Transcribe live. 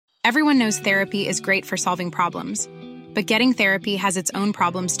Everyone knows therapy is great for solving problems, but getting therapy has its own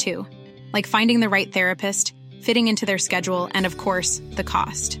problems too, like finding the right therapist, fitting into their schedule, and of course, the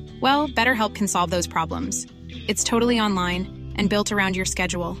cost. Well, BetterHelp can solve those problems. It's totally online and built around your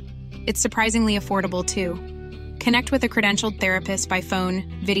schedule. It's surprisingly affordable too. Connect with a credentialed therapist by phone,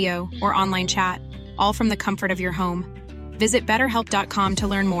 video, or online chat, all from the comfort of your home. Visit BetterHelp.com to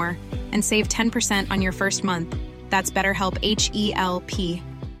learn more and save 10% on your first month. That's BetterHelp, H-E-L-P.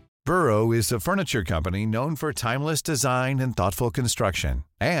 Burrow is a furniture company known for timeless design and thoughtful construction,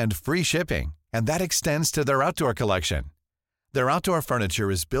 and free shipping, and that extends to their outdoor collection. Their outdoor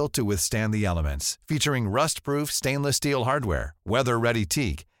furniture is built to withstand the elements, featuring rust-proof stainless steel hardware, weather-ready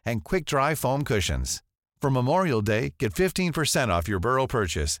teak, and quick-dry foam cushions. For Memorial Day, get 15% off your Burrow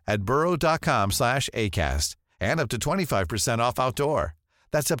purchase at burrow.com/ACAST, and up to 25% off outdoor.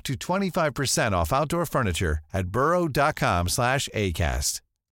 That's up to 25% off outdoor furniture at burrow.com/ACAST.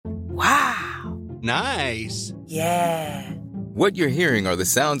 Wow. Nice. Yeah. What you're hearing are the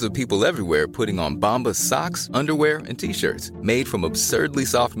sounds of people everywhere putting on Bombas socks, underwear, and T-shirts made from absurdly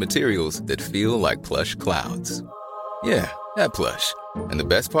soft materials that feel like plush clouds. Yeah, that plush. And the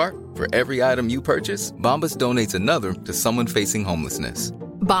best part? For every item you purchase, Bombas donates another to someone facing homelessness.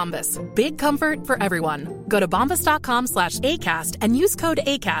 Bombas. Big comfort for everyone. Go to bombas.com/ACAST and use code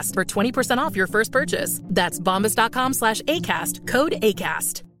ACAST for 20% off your first purchase. That's bombas.com/ACAST. Code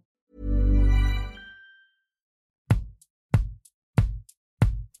ACAST.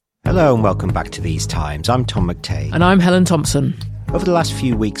 Hello and welcome back to These Times. I'm Tom McTay. And I'm Helen Thompson. Over the last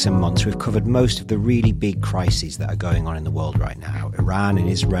few weeks and months, we've covered most of the really big crises that are going on in the world right now. Iran and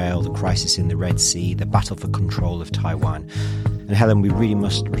Israel, the crisis in the Red Sea, the battle for control of Taiwan. And Helen, we really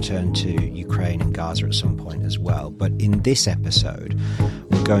must return to Ukraine and Gaza at some point as well. But in this episode,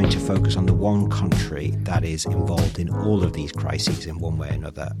 we're going to focus on the one country that is involved in all of these crises in one way or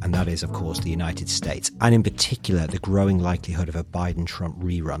another. And that is, of course, the United States. And in particular, the growing likelihood of a Biden-Trump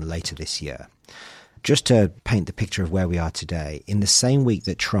rerun later this year. Just to paint the picture of where we are today, in the same week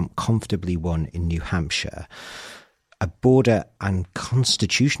that Trump comfortably won in New Hampshire, a border and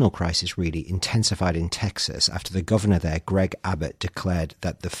constitutional crisis really intensified in Texas after the governor there, Greg Abbott, declared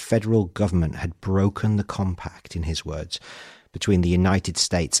that the federal government had broken the compact, in his words, between the United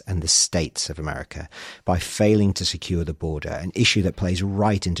States and the states of America by failing to secure the border, an issue that plays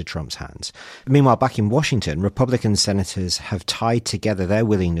right into Trump's hands. Meanwhile, back in Washington, Republican senators have tied together their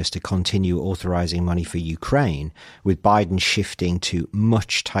willingness to continue authorizing money for Ukraine with Biden shifting to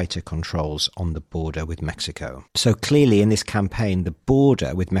much tighter controls on the border with Mexico. So clearly in this campaign, the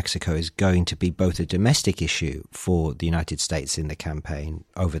border with Mexico is going to be both a domestic issue for the United States in the campaign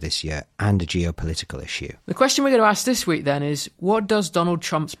over this year and a geopolitical issue. The question we're going to ask this week then is, what does Donald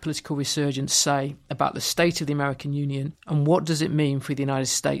Trump's political resurgence say about the state of the American Union, and what does it mean for the United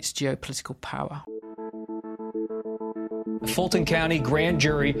States' geopolitical power? The Fulton County grand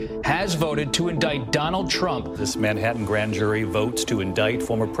jury has voted to indict Donald Trump. This Manhattan grand jury votes to indict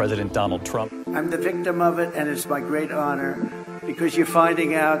former President Donald Trump. I'm the victim of it, and it's my great honor, because you're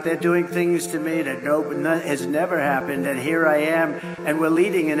finding out they're doing things to me that has never happened, and here I am, and we're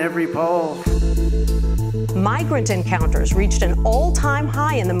leading in every poll. Migrant encounters reached an all-time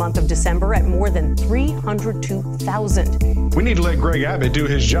high in the month of December at more than 302,000. We need to let Greg Abbott do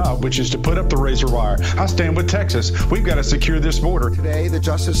his job, which is to put up the razor wire. I stand with Texas. We've got to secure this border. Today, the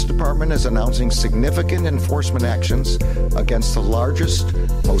Justice Department is announcing significant enforcement actions against the largest,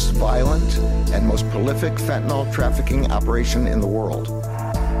 most violent, and most prolific fentanyl trafficking operation in the world.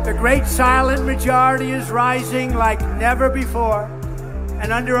 The great silent majority is rising like never before.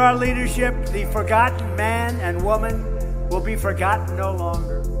 And under our leadership, the forgotten man and woman will be forgotten no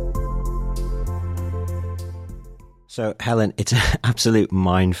longer. So, Helen, it's an absolute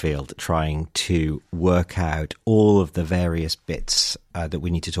minefield trying to work out all of the various bits that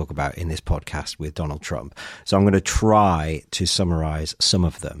we need to talk about in this podcast with Donald Trump. So I'm going to try to summarize some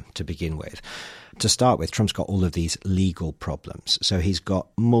of them to begin with. To start with, Trump's got all of these legal problems. So he's got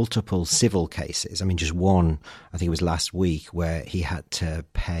multiple civil cases. I mean, just one, I think it was last week, where he had to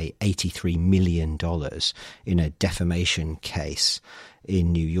pay $83 million in a defamation case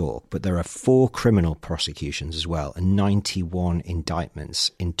in New York. But there are 4 criminal prosecutions as well, and 91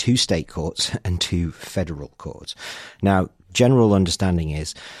 indictments in 2 state courts and 2 federal courts. Now, general understanding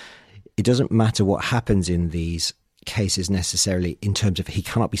is it doesn't matter what happens in these cases necessarily in terms of he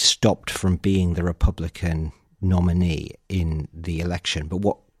cannot be stopped from being the Republican nominee in the election. But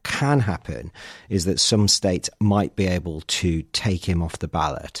what can happen is that some states might be able to take him off the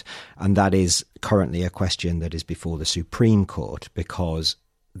ballot. And that is currently a question that is before the Supreme Court, because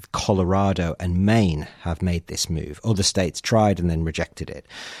Colorado and Maine have made this move. Other states tried and then rejected it.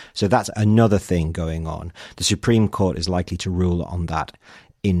 So that's another thing going on. The Supreme Court is likely to rule on that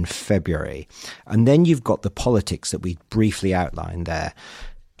in February. And then you've got the politics that we briefly outlined there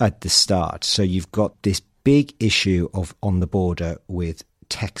at the start. So you've got this big issue of on the border with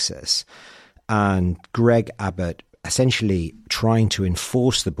Texas and Greg Abbott essentially trying to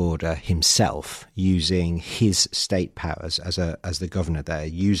enforce the border himself using his state powers as the governor there,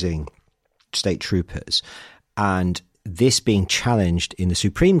 using state troopers, and this being challenged in the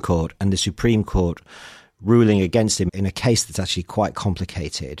Supreme Court, and the Supreme Court ruling against him in a case that's actually quite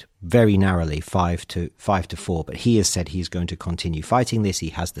complicated, very narrowly, 5-4. But he has said he's going to continue fighting this. He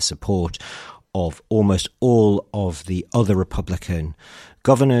has the support of almost all of the other Republican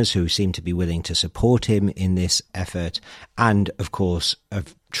governors who seem to be willing to support him in this effort, and of course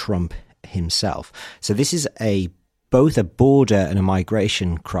of Trump himself. So this is both a border and a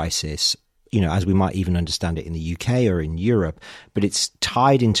migration crisis, as we might even understand it in the UK or in Europe, but it's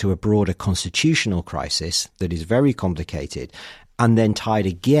tied into a broader constitutional crisis that is very complicated, and then tied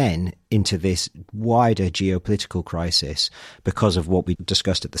again into this wider geopolitical crisis because of what we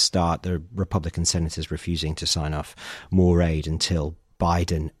discussed at the start, the Republican senators refusing to sign off more aid until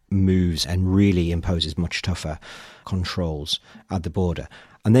Biden moves and really imposes much tougher controls at the border.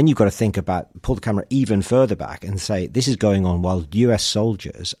 And then you've got to pull the camera even further back and say this is going on while US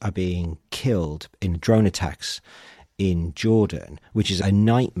soldiers are being killed in drone attacks in Jordan, which is a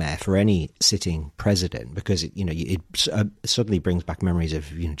nightmare for any sitting president because it suddenly brings back memories of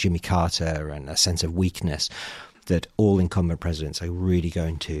Jimmy Carter and a sense of weakness that all incumbent presidents are really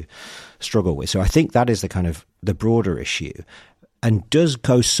going to struggle with. So I think that is the broader issue, and does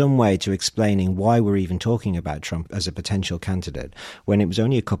go some way to explaining why we're even talking about Trump as a potential candidate when it was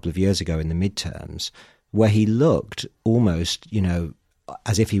only a couple of years ago in the midterms where he looked almost,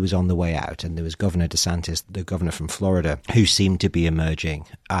 as if he was on the way out. And there was Governor DeSantis, the governor from Florida, who seemed to be emerging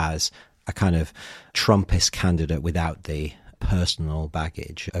as a kind of Trumpist candidate without the personal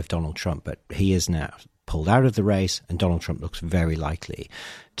baggage of Donald Trump. But he is now pulled out of the race, and Donald Trump looks very likely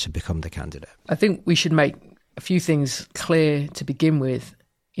to become the candidate. I think we should make a few things clear to begin with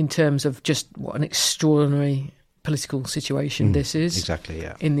in terms of just what an extraordinary political situation this is. Exactly,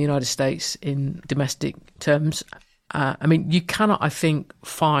 yeah. In the United States, in domestic terms. You cannot, I think,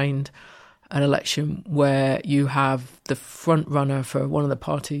 find an election where you have the front runner for one of the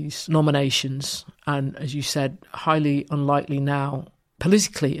party's nominations, and as you said, highly unlikely now,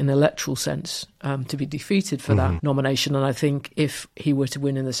 politically in electoral sense, to be defeated for that nomination. And I think if he were to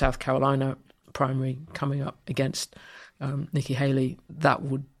win in the South Carolina primary coming up against Nikki Haley, that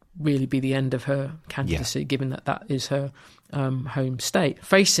would really be the end of her candidacy, given that that is her home state,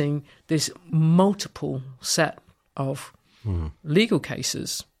 facing this multiple set of legal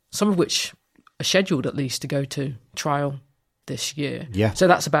cases, some of which are scheduled at least to go to trial this year. Yeah. So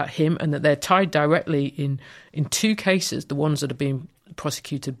that's about him, and that they're tied directly in two cases, the ones that are being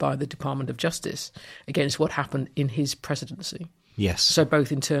prosecuted by the Department of Justice against what happened in his presidency. Yes. So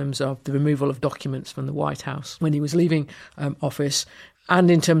both in terms of the removal of documents from the White House when he was leaving office,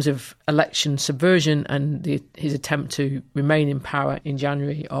 and in terms of election subversion and his attempt to remain in power in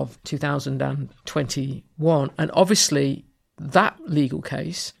January of 2021. And obviously that legal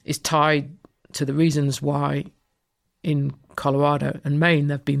case is tied to the reasons why in Colorado and Maine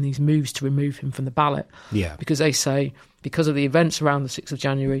there have been these moves to remove him from the ballot. Yeah. Because they say because of the events around the 6th of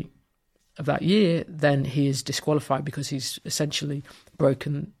January of that year, then he is disqualified because he's essentially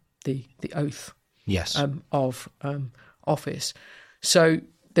broken the oath of office. So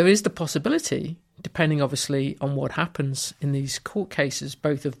there is the possibility, depending obviously on what happens in these court cases,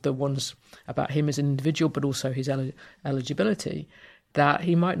 both of the ones about him as an individual but also his eligibility, that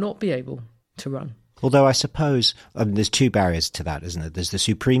he might not be able to run. Although I suppose there's two barriers to that, isn't there? There's the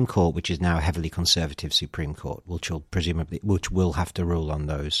Supreme Court, which is now a heavily conservative Supreme Court, which will have to rule on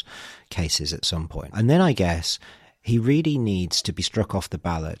those cases at some point. And then I guess he really needs to be struck off the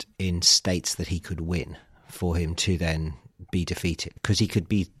ballot in states that he could win for him to then be defeated, because he could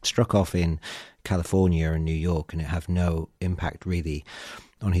be struck off in California and New York and it have no impact really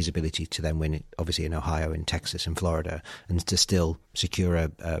on his ability to then win it, obviously in Ohio and Texas and Florida, and to still secure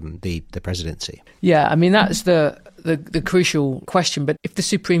the presidency. Yeah, I mean, that's the crucial question. But if the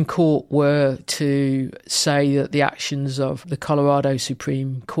Supreme Court were to say that the actions of the Colorado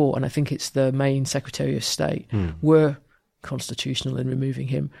Supreme Court, and I think it's the Maine Secretary of State, were constitutional in removing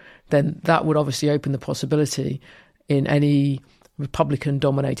him, then that would obviously open the possibility in any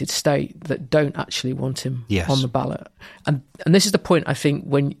Republican-dominated state that don't actually want him on the ballot. And this is the point, I think,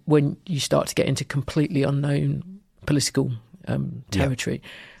 when you start to get into completely unknown political territory.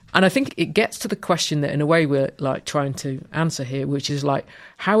 And I think it gets to the question that in a way we're like trying to answer here, which is like,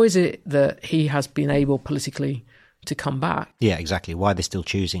 how is it that he has been able politically to come back? Yeah, exactly. Why are they still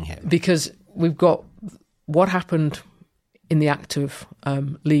choosing him? Because we've got what happened in the act of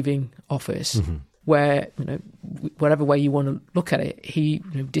leaving office, where, whatever way you want to look at it, he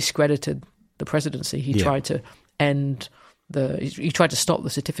discredited the presidency. He tried to end he tried to stop the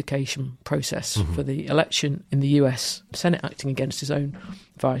certification process for the election in the US Senate, acting against his own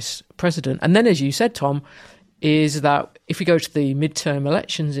vice president. And then, as you said, Tom, is that if we go to the midterm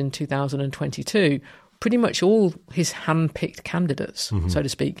elections in 2022, pretty much all his hand-picked candidates, so to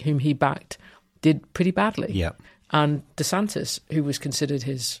speak, whom he backed, did pretty badly. Yeah. And DeSantis, who was considered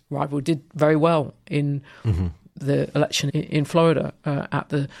his rival, did very well in the election in Florida at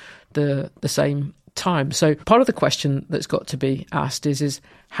the same time. So part of the question that's got to be asked is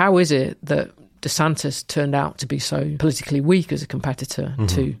how is it that DeSantis turned out to be so politically weak as a competitor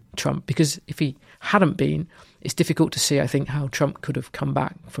to Trump? Because if he hadn't been, it's difficult to see, I think, how Trump could have come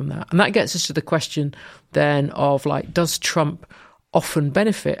back from that. And that gets us to the question then of, like, does Trump often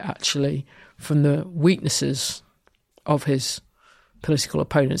benefit actually from the weaknesses of his political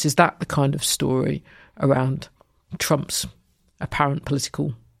opponents? Is that the kind of story around Trump's apparent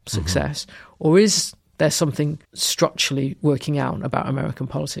political success? Or is there something structurally working out about American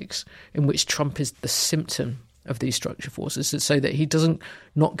politics in which Trump is the symptom of these structural forces, so that he doesn't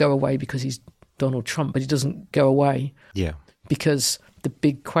not go away because he's Donald Trump, but he doesn't go away because the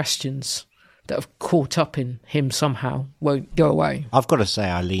big questions that have caught up in him somehow won't go away? I've got to say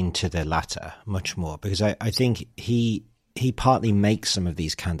I lean to the latter much more, because I think he partly makes some of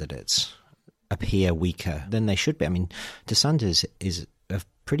these candidates appear weaker than they should be. I mean, DeSantis is a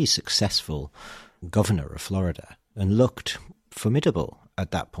pretty successful governor of Florida and looked formidable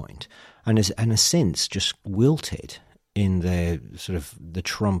at that point, and has since just wilted in the sort of the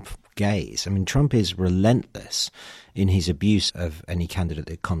Trump gaze. I mean, Trump is relentless in his abuse of any candidate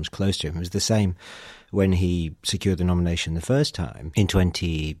that comes close to him. It was the same when he secured the nomination the first time in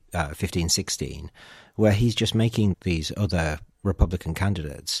 2015-16, where he's just making these other Republican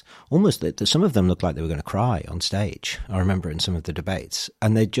candidates almost that some of them looked like they were going to cry on stage. I remember in some of the debates,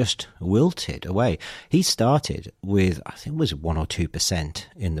 and they just wilted away. He started with, I think it was 1 or 2%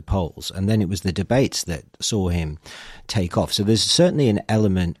 in the polls, and then it was the debates that saw him take off. So there's certainly an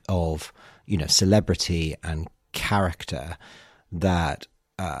element of, celebrity and character that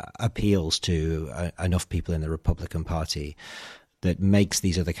appeals to enough people in the Republican Party that makes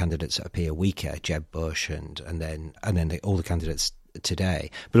these other candidates appear weaker, Jeb Bush and then all the candidates today,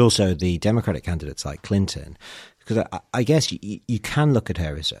 but also the Democratic candidates like Clinton. Because I guess you can look at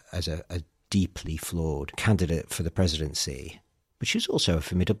her as a deeply flawed candidate for the presidency, but she was also a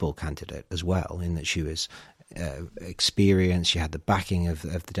formidable candidate as well, in that she was experienced, she had the backing of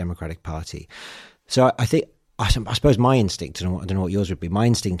the Democratic Party. So I suppose my instinct, and I don't know what yours would be, my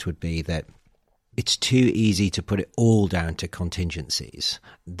instinct would be that it's too easy to put it all down to contingencies.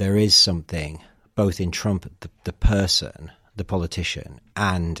 There is something, both in Trump, the person, the politician,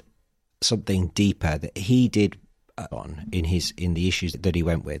 and something deeper that he did on in the issues that he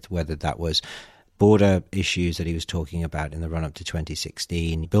went with, whether that was border issues that he was talking about in the run-up to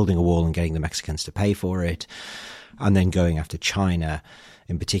 2016, building a wall and getting the Mexicans to pay for it, and then going after China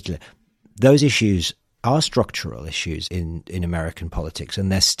in particular. Those issues are structural issues in American politics,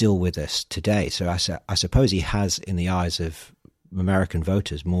 and they're still with us today. So I suppose he has, in the eyes of American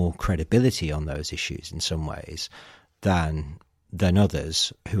voters, more credibility on those issues in some ways than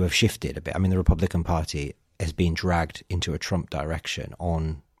others who have shifted a bit. I mean, the Republican Party has been dragged into a Trump direction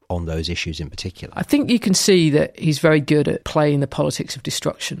on those issues in particular. I think you can see that he's very good at playing the politics of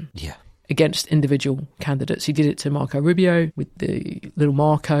destruction. Yeah. Against individual candidates. He did it to Marco Rubio with the little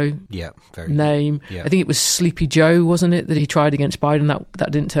Marco name. Yeah. I think it was Sleepy Joe, wasn't it, that he tried against Biden.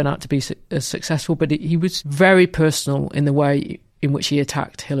 That didn't turn out to be as successful, but he was very personal in the way in which he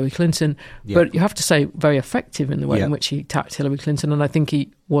attacked Hillary Clinton. Yeah. But you have to say very effective in the way in which he attacked Hillary Clinton, and I think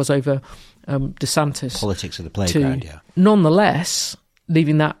he was over DeSantis. Politics of the playground, too. Nonetheless,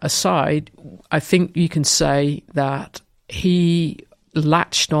 leaving that aside, I think you can say that he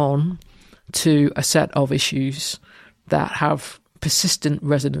latched on to a set of issues that have persistent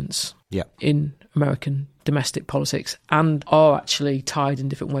resonance in American domestic politics and are actually tied in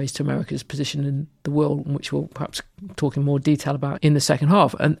different ways to America's position in the world, which we'll perhaps talk in more detail about in the second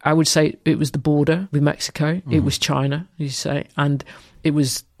half. And I would say it was the border with Mexico, it was China, as you say, and it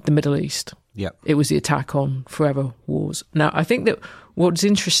was the Middle East. It was the attack on forever wars. Now, I think that what's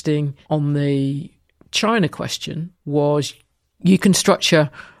interesting on the China question was you can structure,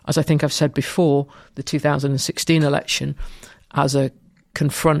 as I think I've said before, the 2016 election as a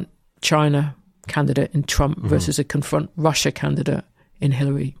confront China candidate in Trump versus a confront Russia candidate in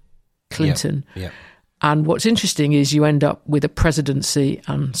Hillary Clinton. Yep. And what's interesting is you end up with a presidency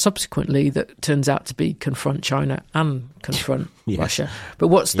and subsequently that turns out to be confront China and confront Russia. But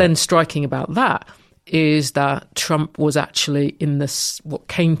what's then striking about that is that Trump was actually in what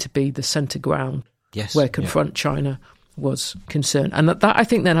came to be the centre ground where confront China was concerned. And that I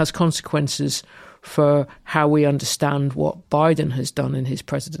think then has consequences for how we understand what Biden has done in his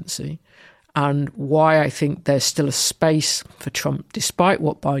presidency and why I think there's still a space for Trump, despite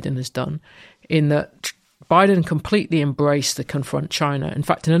what Biden has done, in that Biden completely embraced the confront China. In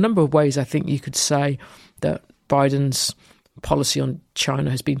fact, in a number of ways, I think you could say that Biden's policy on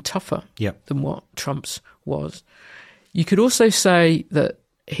China has been tougher than what Trump's was. You could also say that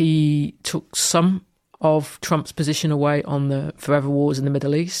he took some of Trump's position away on the forever wars in the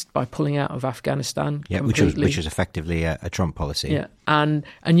Middle East by pulling out of Afghanistan completely. Which was effectively a Trump policy. Yeah, and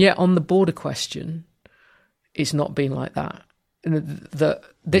yet on the border question, it's not been like that.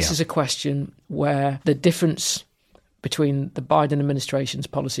 This is a question where the difference between the Biden administration's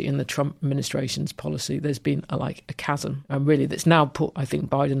policy and the Trump administration's policy, there's been a chasm, and really that's now put, I think,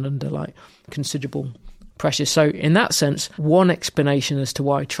 Biden under considerable pressure. So in that sense, one explanation as to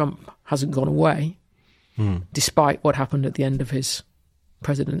why Trump hasn't gone away, despite what happened at the end of his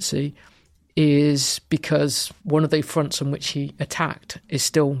presidency, is because one of the fronts on which he attacked is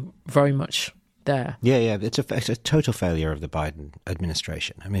still very much there. Yeah, it's a total failure of the Biden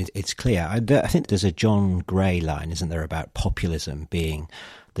administration. I mean, it's clear. I think there's a John Gray line, isn't there, about populism being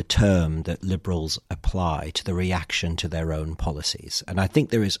the term that liberals apply to the reaction to their own policies. And I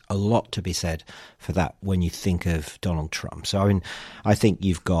think there is a lot to be said for that when you think of Donald Trump. So, I mean, I think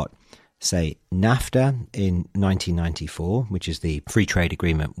you've got, say, NAFTA in 1994, which is the free trade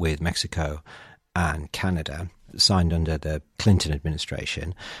agreement with Mexico and Canada, signed under the Clinton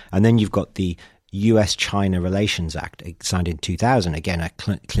administration. And then you've got the US-China Relations Act signed in 2000, again, a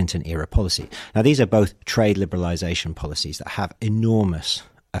Clinton-era policy. Now, these are both trade liberalization policies that have enormous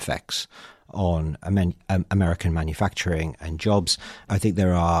effects on American manufacturing and jobs. I think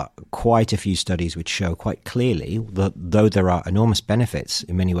there are quite a few studies which show quite clearly that though there are enormous benefits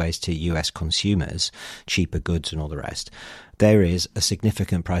in many ways to US consumers, cheaper goods and all the rest, there is a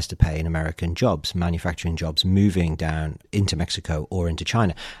significant price to pay in American jobs, manufacturing jobs moving down into Mexico or into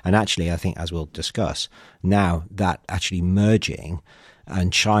China. And actually, I think, as we'll discuss, now that actually merging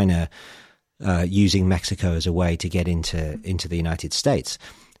and China using Mexico as a way to get into the United States.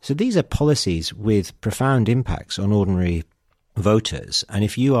 So these are policies with profound impacts on ordinary voters. And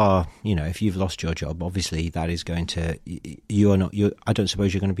if you are, if you've lost your job, obviously that is going to, I don't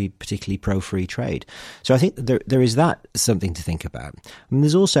suppose you're going to be particularly pro-free trade. So I think there is that something to think about. I mean,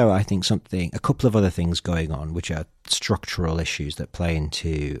 there's also, I think, a couple of other things going on, which are structural issues that play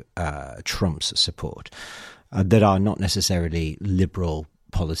into Trump's support that are not necessarily liberal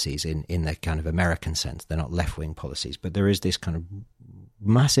policies in the kind of American sense. They're not left-wing policies, but there is this kind of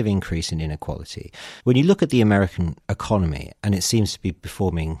massive increase in inequality. When you look at the American economy, and it seems to be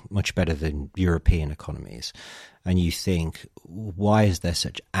performing much better than European economies, and you think, why is there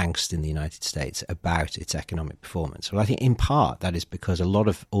such angst in the United States about its economic performance? Well, I think in part that is because a lot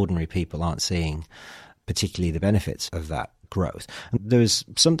of ordinary people aren't seeing particularly the benefits of that growth. And there's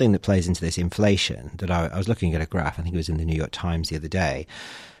something that plays into this inflation that I was looking at a graph, I think it was in the New York Times the other day,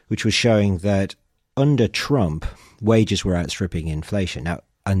 which was showing that under Trump, wages were outstripping inflation. Now,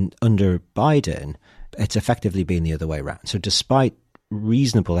 and under Biden, it's effectively been the other way around. So despite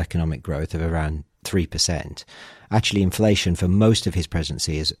reasonable economic growth of around 3%, actually inflation for most of his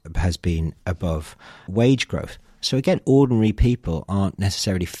presidency has been above wage growth. So again, ordinary people aren't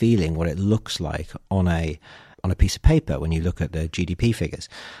necessarily feeling what it looks like on a piece of paper when you look at the GDP figures.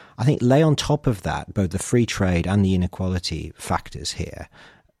 I think lay on top of that both the free trade and the inequality factors here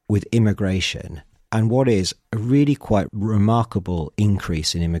with immigration, and what is a really quite remarkable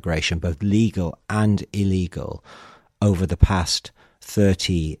increase in immigration, both legal and illegal, over the past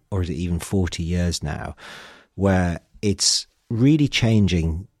 30 or even 40 years now, where it's really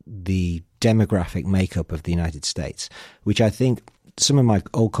changing the demographic makeup of the United States, which I think some of my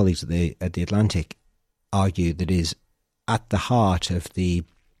old colleagues at the Atlantic argue that is at the heart of the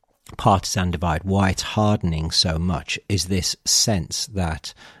partisan divide. Why it's hardening so much is this sense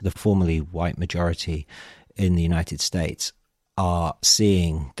that the formerly white majority in the United States are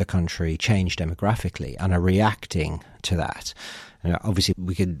seeing the country change demographically and are reacting to that. And obviously,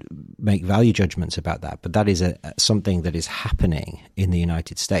 we could make value judgments about that, but that is something that is happening in the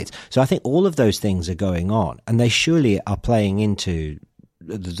United States. So I think all of those things are going on, and they surely are playing into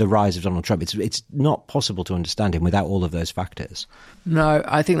the rise of Donald Trump. It's not possible to understand him without all of those factors. No,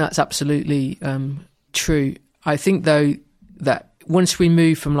 I think that's absolutely true. I think, though, that once we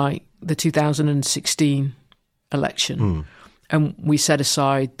move from like the 2016 election and we set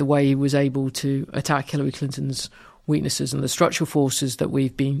aside the way he was able to attack Hillary Clinton's weaknesses and the structural forces that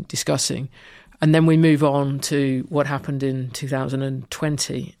we've been discussing, and then we move on to what happened in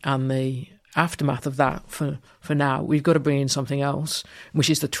 2020 and the aftermath of that for now, we've got to bring in something else, which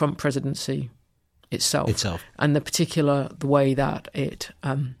is the Trump presidency itself. And the way that it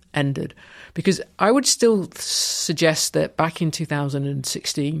ended. Because I would still suggest that back in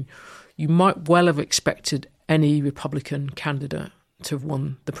 2016, you might well have expected any Republican candidate to have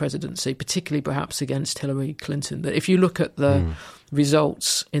won the presidency, particularly perhaps against Hillary Clinton. That if you look at the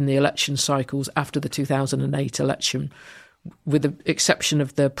results in the election cycles after the 2008 election, with the exception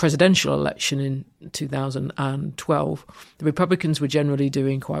of the presidential election in 2012, the Republicans were generally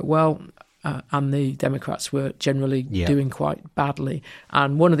doing quite well, and the Democrats were generally doing quite badly.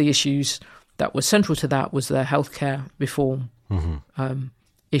 And one of the issues that was central to that was their healthcare reform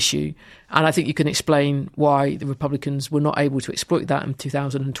issue. And I think you can explain why the Republicans were not able to exploit that in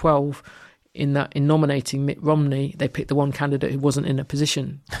 2012, in that in nominating Mitt Romney, they picked the one candidate who wasn't in a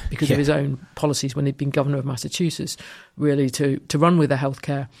position because of his own policies when he'd been governor of Massachusetts, really to run with a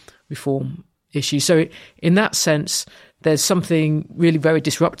healthcare reform issue. So in that sense, there's something really very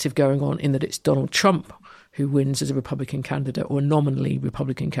disruptive going on in that it's Donald Trump who wins as a Republican candidate, or a nominally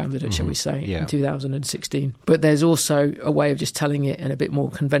Republican candidate, shall we say, in 2016. But there's also a way of just telling it in a bit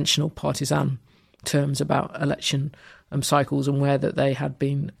more conventional partisan terms about election cycles and where that they had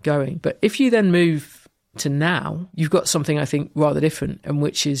been going. But if you then move to now, you've got something I think rather different, and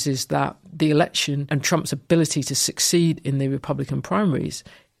which is that the election and Trump's ability to succeed in the Republican primaries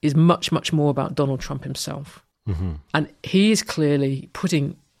is much, much more about Donald Trump himself. And he is clearly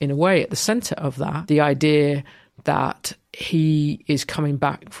putting, in a way, at the centre of that, the idea that he is coming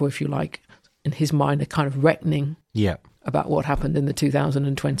back for, if you like, in his mind, a kind of reckoning about what happened in the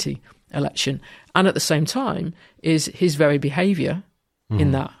 2020 election. And at the same time is his very behaviour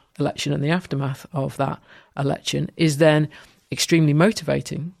in that election and the aftermath of that election is then extremely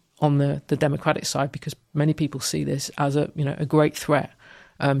motivating on the Democratic side, because many people see this as a great threat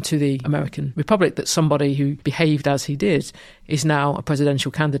to the American Republic, that somebody who behaved as he did is now a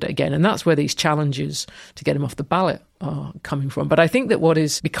presidential candidate again. And that's where these challenges to get him off the ballot are coming from. But I think that what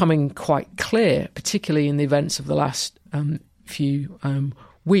is becoming quite clear, particularly in the events of the last few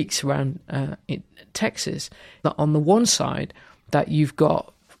weeks around in Texas, that on the one side, that you've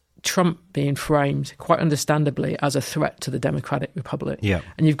got Trump being framed quite understandably as a threat to the Democratic Republic.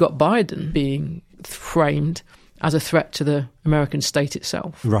 And you've got Biden being framed as a threat to the American state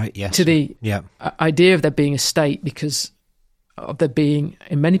itself. To the idea of there being a state because of there being,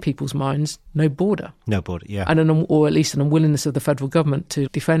 in many people's minds, no border. And or at least an unwillingness of the federal government to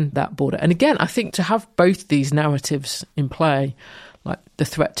defend that border. And again, I think to have both these narratives in play, like the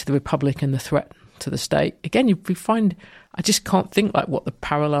threat to the Republic and the threat to the state, again, you find, I just can't think like what the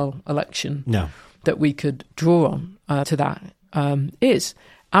parallel election that we could draw on to that is.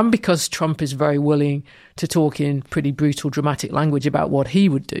 And because Trump is very willing to talk in pretty brutal, dramatic language about what he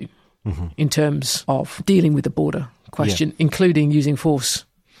would do in terms of dealing with the border question, including using force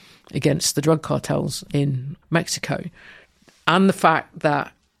against the drug cartels in Mexico. And the fact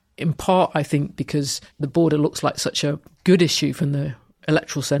that, in part, I think, because the border looks like such a good issue from the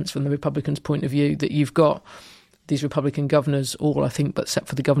electoral sense, from the Republicans' point of view, that you've got these Republican governors, all I think, but except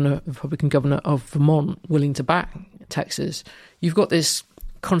for the Republican governor of Vermont, willing to back Texas. You've got this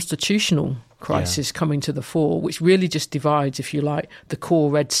constitutional crisis coming to the fore, which really just divides, if you like, the core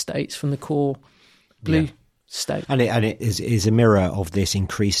red states from the core blue state. And it is a mirror of this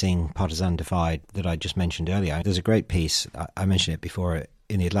increasing partisan divide that I just mentioned earlier. There's a great piece, I mentioned it before,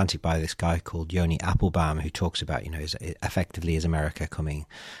 in The Atlantic by this guy called Yoni Applebaum, who talks about, effectively is America coming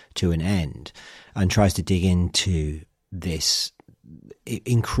to an end, and tries to dig into this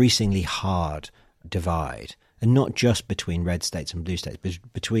increasingly hard divide. And not just between red states and blue states, but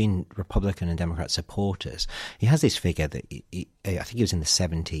between Republican and Democrat supporters. He has this figure that I think he was in the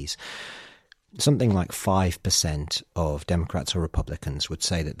 70s. Something like 5% of Democrats or Republicans would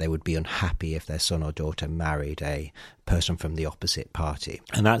say that they would be unhappy if their son or daughter married a person from the opposite party.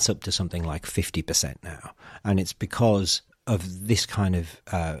 And that's up to something like 50% now. And it's because of this kind of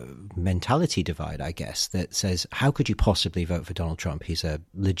mentality divide, I guess, that says, how could you possibly vote for Donald Trump? He's a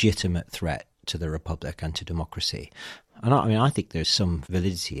legitimate threat to the Republic and to democracy. And I think there's some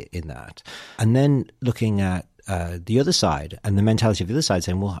validity in that. And then looking at the other side and the mentality of the other side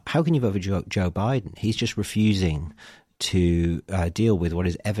saying, well, how can you vote for Joe Biden? He's just refusing to deal with what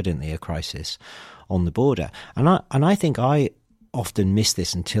is evidently a crisis on the border. And I think I often miss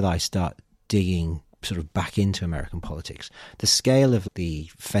this until I start digging sort of back into American politics. The scale of the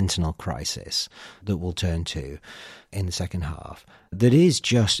fentanyl crisis that we'll turn to in the second half, that is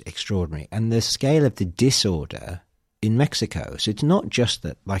just extraordinary. And the scale of the disorder in Mexico. So it's not just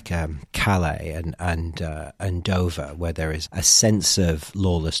that, like Calais and Dover, where there is a sense of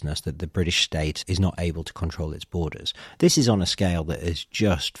lawlessness that the British state is not able to control its borders. This is on a scale that is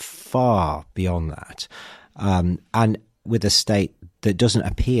just far beyond that, and with a state that doesn't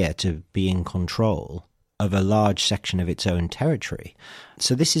appear to be in control of a large section of its own territory.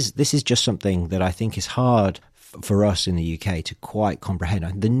 So this is just something that I think is hard for us in the UK to quite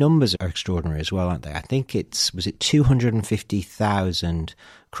comprehend. The numbers are extraordinary as well, aren't they? I think was it 250,000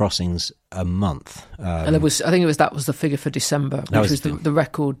 crossings a month? And that was the figure for December, which was the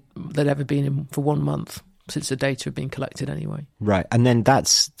record that ever been in for 1 month since the data had been collected anyway. Right, and then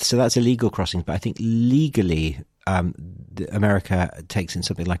that's illegal crossings, but I think legally America takes in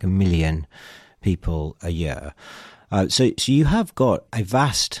something like 1 million people a year. So you have got a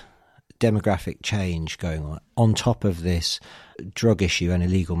vast demographic change going on top of this drug issue and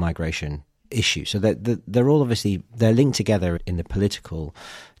illegal migration issue. So they're all obviously, they're linked together in the political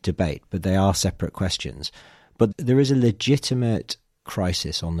debate, but they are separate questions. But there is a legitimate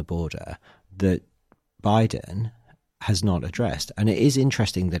crisis on the border that Biden has not addressed. And it is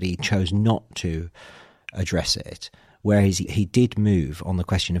interesting that he chose not to address it, whereas he did move on the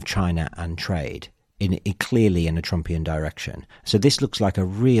question of China and trade clearly in a Trumpian direction. So this looks like a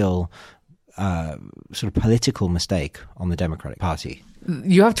real sort of political mistake on the Democratic Party.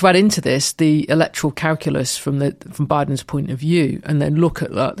 You have to add into this the electoral calculus from Biden's point of view, and then look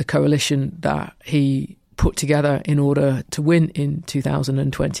at the coalition that he put together in order to win in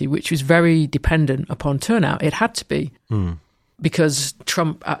 2020, which was very dependent upon turnout. It had to be, because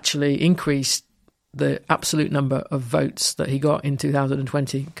Trump actually increased the absolute number of votes that he got in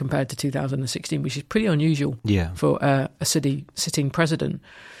 2020 compared to 2016, which is pretty unusual for a sitting president.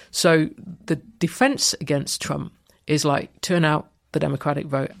 So the defense against Trump is like turn out the Democratic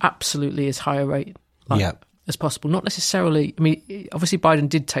vote absolutely as high a rate as possible. Not necessarily, I mean, obviously Biden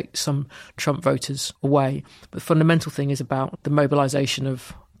did take some Trump voters away, but the fundamental thing is about the mobilization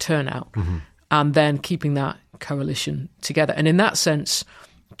of turnout and then keeping that coalition together. And in that sense,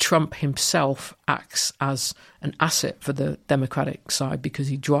 Trump himself acts as an asset for the Democratic side because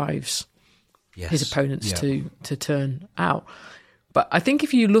he drives his opponents to turn out. But I think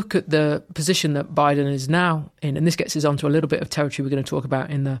if you look at the position that Biden is now in, and this gets us onto a little bit of territory we're going to talk about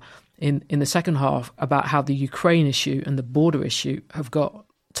in the second half, about how the Ukraine issue and the border issue have got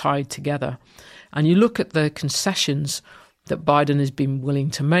tied together. And you look at the concessions that Biden has been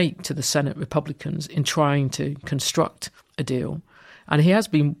willing to make to the Senate Republicans in trying to construct a deal. And he has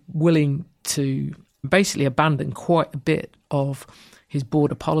been willing to basically abandon quite a bit of his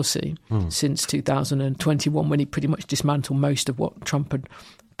border policy since 2021, when he pretty much dismantled most of what Trump had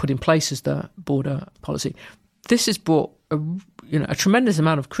put in place as the border policy. This has brought a tremendous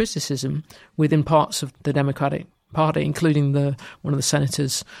amount of criticism within parts of the Democratic Party, including one of the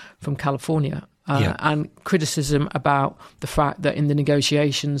senators from California, and criticism about the fact that in the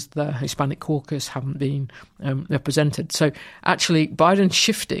negotiations the Hispanic caucus haven't been represented. So actually Biden's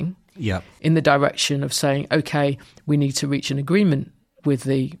shifting in the direction of saying, okay, we need to reach an agreement with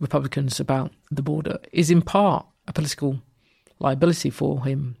the Republicans about the border, is in part a political liability for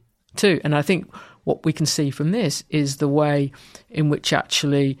him too. And I think what we can see from this is the way in which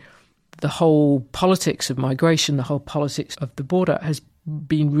actually the whole politics of migration, the whole politics of the border has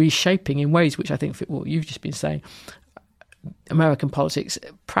been reshaping in ways which I think fit what you've just been saying. American politics,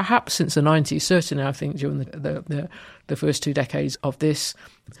 perhaps since the 90s, certainly I think during the first 2 decades of this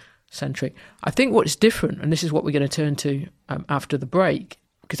century. I think what's different, and this is what we're going to turn to after the break,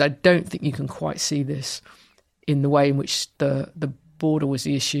 because I don't think you can quite see this in the way in which the border was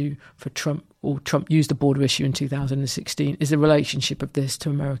the issue for Trump, or Trump used the border issue in 2016, is the relationship of this to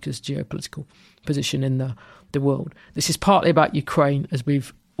America's geopolitical position in the world. This is partly about Ukraine, as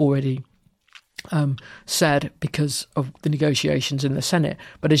we've already said, because of the negotiations in the Senate.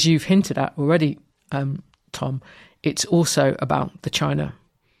 But as you've hinted at already, Tom, it's also about the China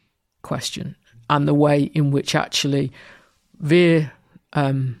question and the way in which actually via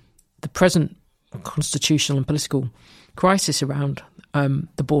the present constitutional and political crisis around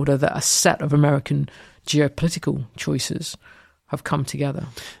the border, that a set of American geopolitical choices have come together.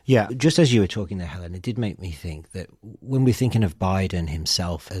 Yeah, just as you were talking there, Helen, it did make me think that when we're thinking of Biden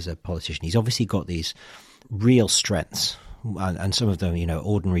himself as a politician, he's obviously got these real strengths, and some of them,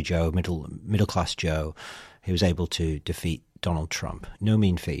 ordinary Joe, middle class Joe, he was able to defeat Donald Trump. No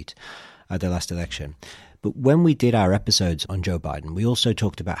mean feat at the last election. But when we did our episodes on Joe Biden, we also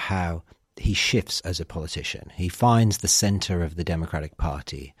talked about how he shifts as a politician. He finds the center of the Democratic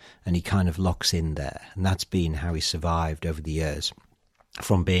Party and he kind of locks in there. And that's been how he survived over the years,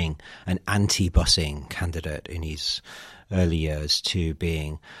 from being an anti-busing candidate in his early years to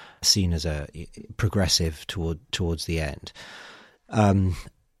being seen as a progressive towards the end. And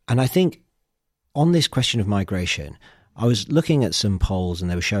I think on this question of migration, I was looking at some polls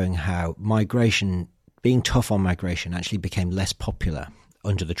and they were showing how migration, being tough on migration, actually became less popular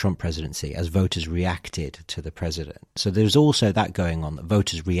under the Trump presidency as voters reacted to the president. So there's also that going on, that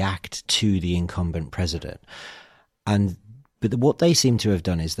voters react to the incumbent president. But what they seem to have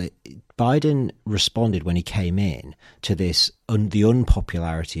done is that Biden responded when he came in to this, the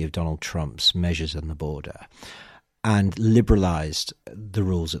unpopularity of Donald Trump's measures on the border, and liberalized the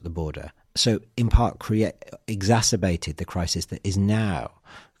rules at the border. So in part exacerbated the crisis that is now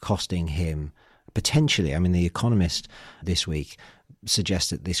costing him potentially. I mean, The Economist this week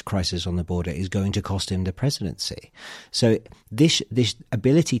suggests that this crisis on the border is going to cost him the presidency. So this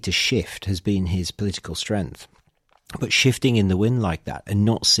ability to shift has been his political strength. But shifting in the wind like that and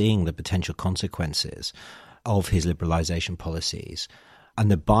not seeing the potential consequences of his liberalization policies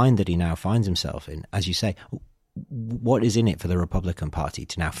and the bind that he now finds himself in, as you say, what is in it for the Republican Party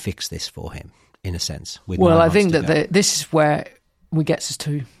to now fix this for him, in a sense? Well, I think that this is where we get us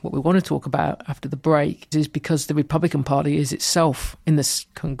to what we want to talk about after the break, is because the Republican Party is itself, in this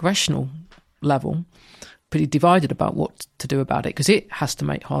congressional level, pretty divided about what to do about it, because it has to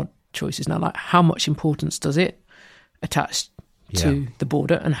make hard choices now. Like, how much importance does it attach to the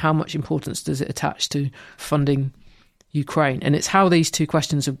border, and how much importance does it attach to funding Ukraine? And it's how these two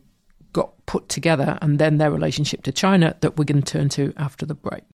questions have got put together, and then their relationship to China, that we're going to turn to after the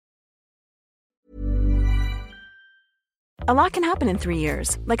break. A lot can happen in 3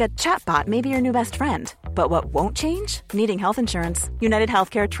 years, like a chatbot may be your new best friend. But what won't change? Needing health insurance. United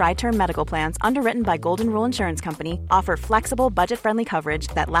Healthcare Tri-Term Medical Plans, underwritten by Golden Rule Insurance Company, offer flexible, budget-friendly coverage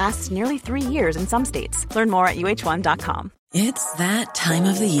that lasts nearly 3 years in some states. Learn more at uh1.com. It's that time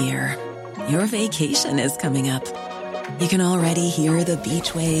of the year. Your vacation is coming up. You can already hear the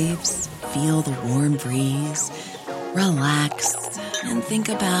beach waves, feel the warm breeze, relax, and think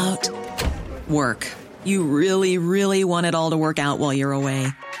about work. You really, really want it all to work out while you're away.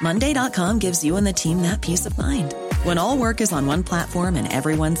 Monday.com gives you and the team that peace of mind. When all work is on one platform and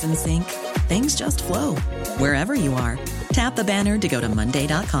everyone's in sync, things just flow. Wherever you are, tap the banner to go to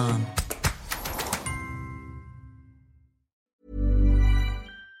Monday.com.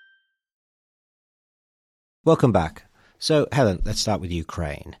 Welcome back. So, Helen, let's start with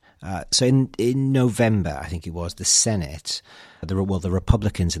Ukraine. So in November, I think it was, the Senate, the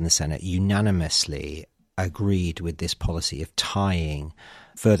Republicans in the Senate unanimously agreed with this policy of tying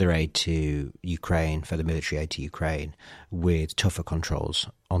further aid to Ukraine, further military aid to Ukraine, with tougher controls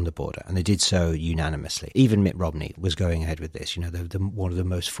on the border. And they did so unanimously. Even Mitt Romney was going ahead with this, one of the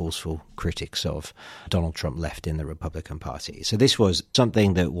most forceful critics of Donald Trump left in the Republican Party. So this was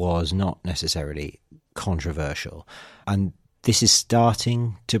something that was not necessarily controversial. And this is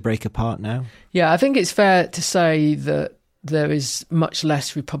starting to break apart now? Yeah, I think it's fair to say that there is much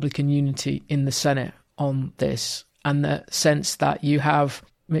less Republican unity in the Senate on this, and the sense that you have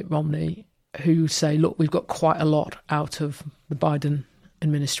Mitt Romney who say, look, we've got quite a lot out of the Biden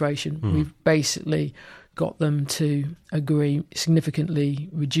administration. We've basically got them to agree significantly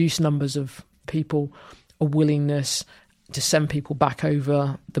reduce numbers of people, a willingness to send people back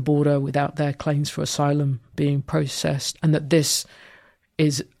over the border without their claims for asylum being processed, and that this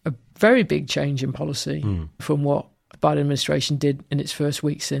is a very big change in policy from what the Biden administration did in its first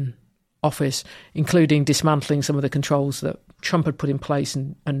weeks in office, including dismantling some of the controls that Trump had put in place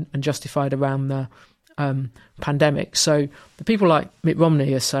and justified around the pandemic. So the people like Mitt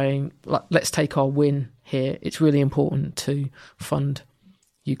Romney are saying, let's take our win here. It's really important to fund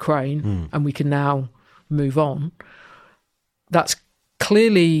Ukraine, and we can now move on. That's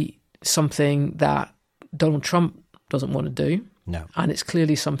clearly something that Donald Trump doesn't want to do. No. And it's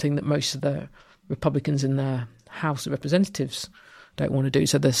clearly something that most of the Republicans in the House of Representatives don't want to do.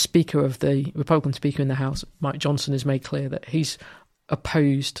 So the Republican Speaker in the House, Mike Johnson, has made clear that he's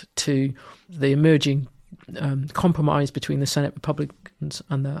opposed to the emerging compromise between the Senate Republicans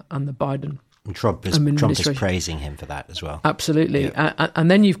and the Biden and Trump is praising him for that as well. Absolutely. Yeah.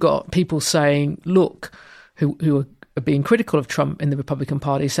 And then you've got people saying, look, who are being critical of Trump in the Republican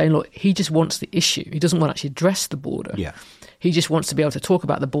Party, saying, look, he just wants the issue. He doesn't want to actually address the border. Yeah. He just wants to be able to talk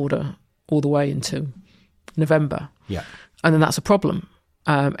about the border all the way into November. Yeah. And then that's a problem,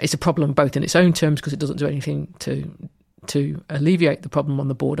 It's a problem both in its own terms because it doesn't do anything to alleviate the problem on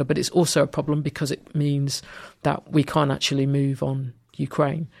the border, but it's also a problem because it means that we can't actually move on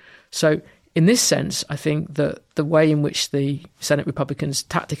Ukraine. So in this sense, I think that the way in which the Senate Republicans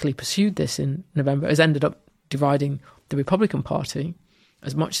tactically pursued this in November has ended up dividing the Republican Party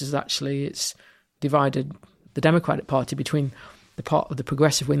as much as actually it's divided the Democratic Party between the part of the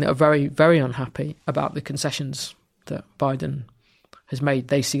progressive wing that are very, very unhappy about the concessions that Biden has made.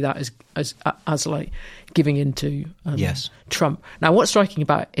 They see that as like giving into Trump. Now, what's striking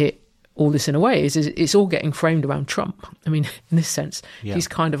about all this in a way is it's all getting framed around Trump. I mean, in this sense, he's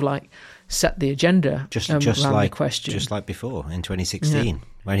kind of like set the agenda just around like the question. Just like before in 2016,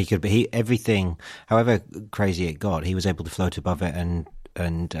 when he could be everything, however crazy it got, he was able to float above it and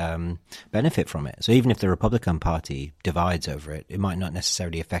benefit from it. So even if the Republican Party divides over it, it might not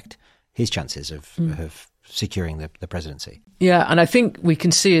necessarily affect his chances of securing the presidency. Yeah, and I think we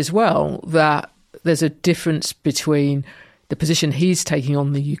can see as well that there's a difference between the position he's taking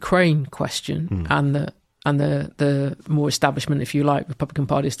on the Ukraine question and the more establishment, if you like, Republican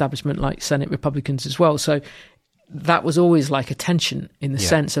Party establishment, like Senate Republicans as well. So that was always like a tension in the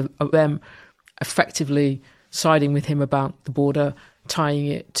sense of them effectively siding with him about the border, tying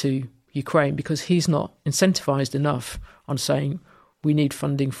it to Ukraine, because he's not incentivized enough on saying we need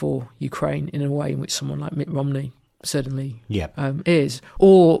funding for Ukraine in a way in which someone like Mitt Romney certainly is.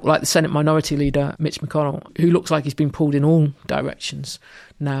 Or like the Senate Minority Leader, Mitch McConnell, who looks like he's been pulled in all directions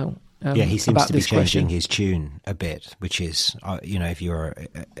now. He seems to be changing his tune a bit, which is, if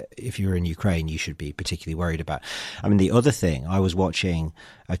you're in Ukraine, you should be particularly worried about. I mean, the other thing, I was watching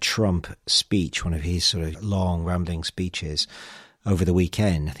a Trump speech, one of his sort of long, rambling speeches over the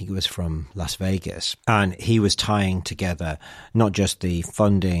weekend. I think it was from Las Vegas. And he was tying together not just the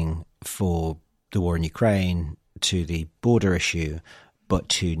funding for the war in Ukraine to the border issue, but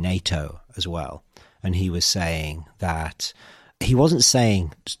to NATO as well. And he was saying that he wasn't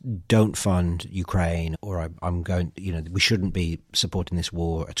saying don't fund Ukraine or I'm going, we shouldn't be supporting this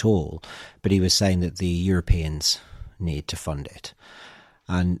war at all. But he was saying that the Europeans need to fund it.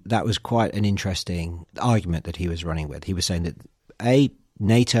 And that was quite an interesting argument that he was running with. He was saying that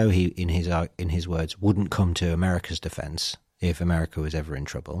NATO, in his words, wouldn't come to America's defense if America was ever in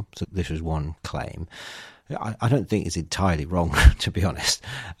trouble. So this was one claim. I don't think it's entirely wrong, to be honest.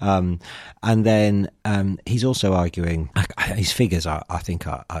 And then he's also arguing, his figures I think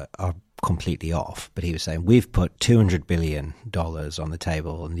are completely off, but he was saying we've put $200 billion on the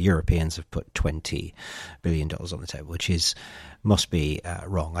table and the Europeans have put $20 billion on the table, which must be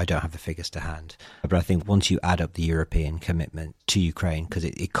wrong. I don't have the figures to hand. But I think once you add up the European commitment to Ukraine, because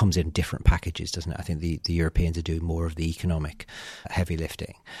it comes in different packages, doesn't it? I think the Europeans are doing more of the economic heavy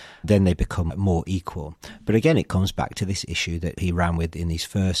lifting. Then they become more equal. But again, it comes back to this issue that he ran with in his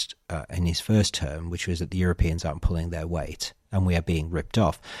first term, which was that the Europeans aren't pulling their weight and we are being ripped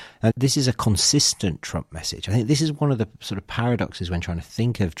off. And this is a consistent Trump message. I think this is one of the sort of paradoxes when trying to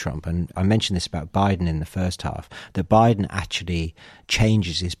think of Trump. And I mentioned this about Biden in the first half, that Biden actually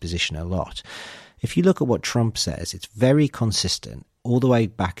changes his position a lot. If you look at what Trump says, it's very consistent all the way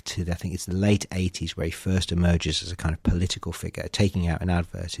back to, I think it's the late 80s, where he first emerges as a kind of political figure, taking out an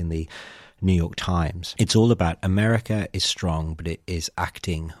advert in the New York Times. It's all about America is strong, but it is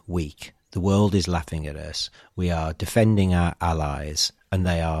acting weak. The world is laughing at us. We are defending our allies and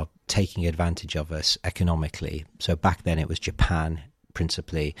they are taking advantage of us economically. So back then it was Japan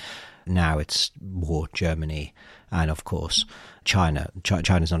principally. Now it's more Germany and, of course, China.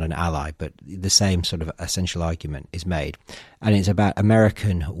 China's not an ally, but the same sort of essential argument is made. And it's about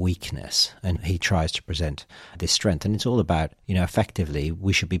American weakness. And he tries to present this strength. And it's all about, effectively,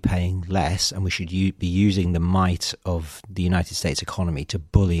 we should be paying less and we should be using the might of the United States economy to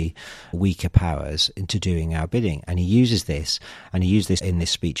bully weaker powers into doing our bidding. And he uses this, and he used this in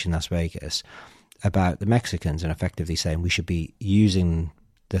this speech in Las Vegas about the Mexicans and effectively saying we should be using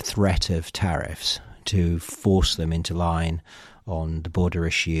the threat of tariffs to force them into line on the border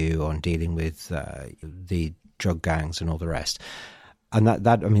issue, on dealing with the drug gangs and all the rest. And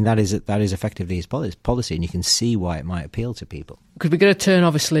that is effectively his policy, and you can see why it might appeal to people. Because we're going to turn,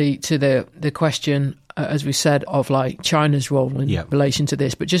 obviously, to the question, as we said, of like China's role in relation to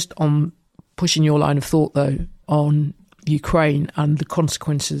this. But just on pushing your line of thought, though, on Ukraine and the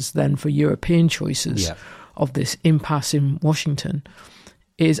consequences then for European choices of this impasse in Washington,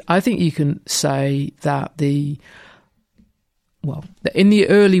 is I think you can say that in the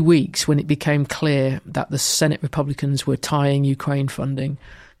early weeks when it became clear that the Senate Republicans were tying Ukraine funding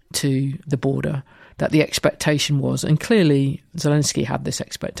to the border, that the expectation was, and clearly Zelensky had this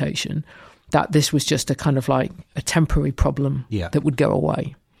expectation, that this was just a kind of like a temporary problem that would go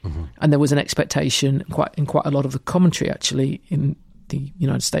away. Mm-hmm. And there was an expectation in quite a lot of the commentary, actually, in the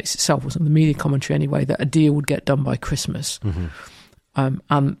United States itself, or some of the media commentary anyway, that a deal would get done by Christmas. Mm-hmm.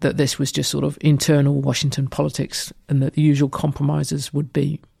 And that this was just sort of internal Washington politics and that the usual compromises would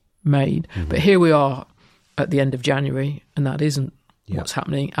be made. Mm-hmm. But here we are at the end of January, and that isn't what's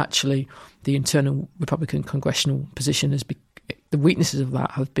happening. Actually, the internal Republican congressional position the weaknesses of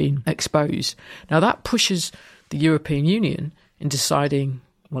that have been exposed. Now, that pushes the European Union in deciding,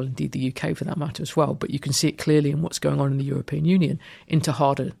 well, indeed the UK for that matter as well, but you can see it clearly in what's going on in the European Union, into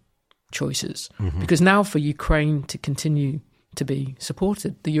harder choices. Mm-hmm. Because now for Ukraine to continue to be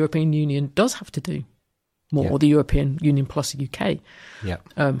supported, the European Union does have to do more, or the European Union plus the UK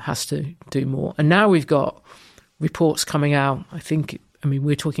has to do more. And now we've got reports coming out,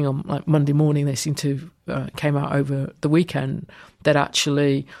 we're talking on like Monday morning, they seem to came out over the weekend, that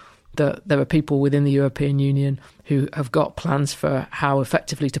actually that there are people within the European Union who have got plans for how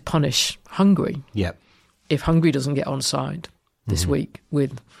effectively to punish Hungary if Hungary doesn't get on side this week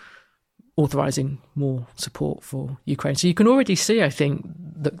with authorising more support for Ukraine. So you can already see, I think,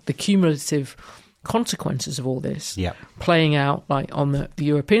 the cumulative consequences of all this playing out like on the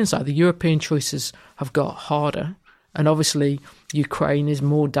European side. The European choices have got harder, and obviously Ukraine is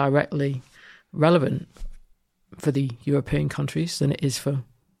more directly relevant for the European countries than it is for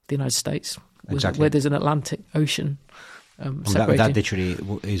the United States, where there's an Atlantic Ocean separating. That literally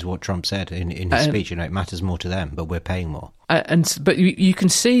is what Trump said in his speech. It matters more to them, but we're paying more. But you can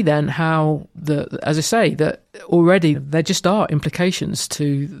see then how, as I say, that already there just are implications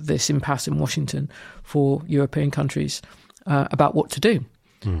to this impasse in Washington for European countries about what to do.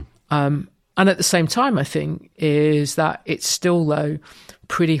 And at the same time, I think, is that it's still, though,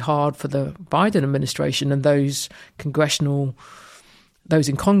 pretty hard for the Biden administration and those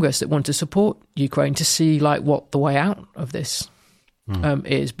in Congress that want to support Ukraine to see like what the way out of this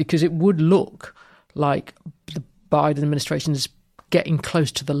is, because it would look like the Biden administration is getting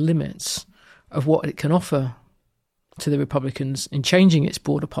close to the limits of what it can offer to the Republicans in changing its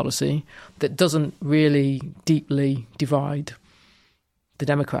border policy that doesn't really deeply divide the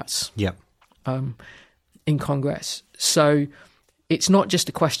Democrats in Congress. So it's not just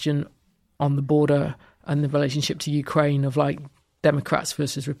a question on the border and the relationship to Ukraine of like Democrats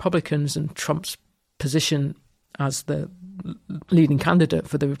versus Republicans and Trump's position as the leading candidate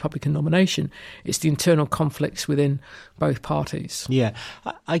for the Republican nomination. It's the internal conflicts within both parties. Yeah,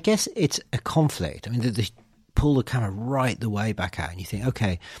 I guess it's a conflict. I mean, they pull the camera right the way back out and you think,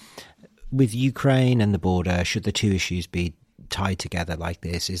 okay, with Ukraine and the border, should the two issues be tied together like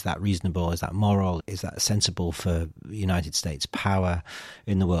this? Is that reasonable? Is that moral? Is that sensible for the United States' power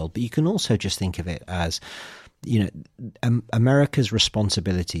in the world? But you can also just think of it as, America's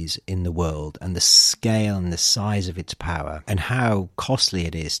responsibilities in the world and the scale and the size of its power and how costly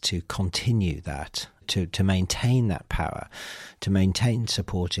it is to continue that, to maintain that power, to maintain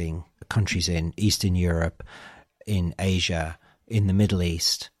supporting countries in Eastern Europe, in Asia, in the Middle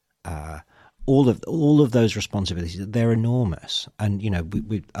East, all of those responsibilities, they're enormous. And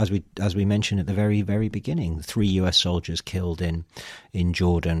we, as we mentioned at the very, very beginning, 3 US soldiers killed in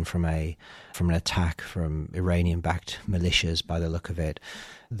Jordan from an attack from Iranian-backed militias, by the look of it.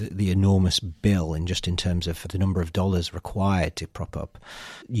 The enormous bill, in terms of the number of dollars required to prop up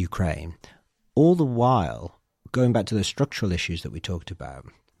Ukraine. All the while, going back to the structural issues that we talked about,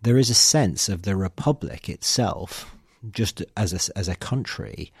 there is a sense of the republic itself, just as a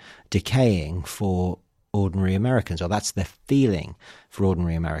country, decaying for ordinary Americans, or that's the feeling for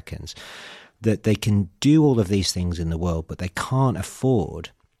ordinary Americans, that they can do all of these things in the world, but they can't afford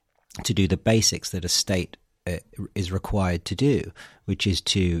to do the basics that a state is required to do, which is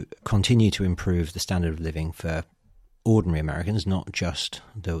to continue to improve the standard of living for ordinary Americans, not just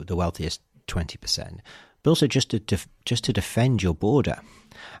the wealthiest 20%, but also just to defend your border.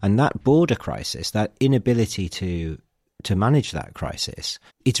 And that border crisis, that inability to manage that crisis,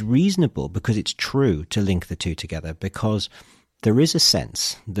 it's reasonable because it's true to link the two together, because there is a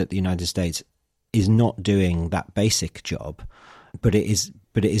sense that the United States is not doing that basic job, but it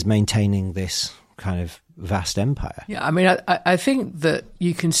is maintaining this kind of vast empire. Yeah, I mean, I think that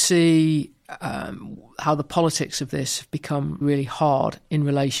you can see how the politics of this have become really hard in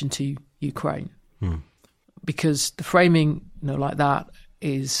relation to Ukraine, because the framing, like that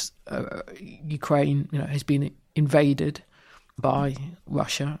is Ukraine, has been invaded by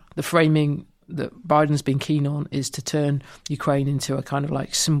Russia. The framing that Biden's been keen on is to turn Ukraine into a kind of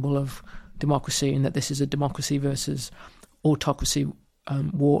like symbol of democracy, and that this is a democracy versus autocracy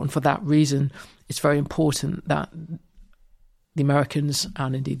war. And for that reason, it's very important that the Americans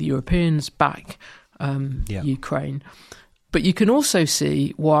and indeed the Europeans back Ukraine. But you can also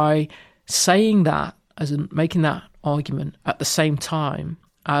see why saying that, making that argument at the same time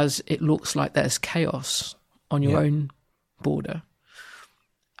as it looks like there's chaos on your own border,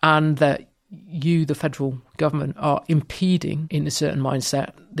 and that you, the federal government, are impeding, in a certain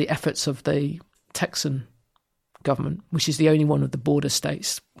mindset, the efforts of the Texan government, which is the only one of the border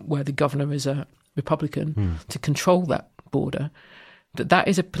states where the governor is a Republican, to control that border, that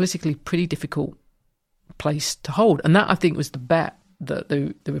is a politically pretty difficult place to hold. And that, I think, was the bet that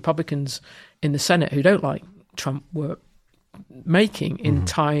the Republicans in the Senate, who don't like Trump, were making in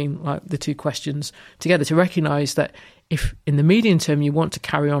tying like the two questions together, to recognise that if in the medium term you want to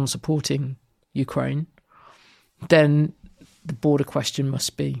carry on supporting Ukraine, then the border question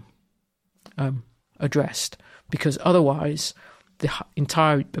must be addressed, because otherwise the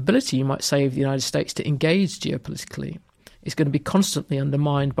entire ability, you might say, of the United States to engage geopolitically is going to be constantly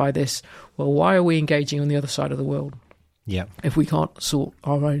undermined by this, well, why are we engaging on the other side of the world if we can't sort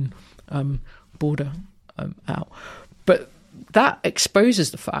our own border out? But that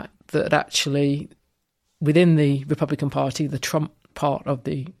exposes the fact that actually within the Republican Party, the Trump part of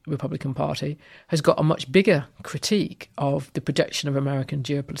the Republican Party has got a much bigger critique of the projection of American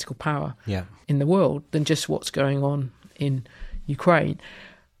geopolitical power in the world than just what's going on in Ukraine.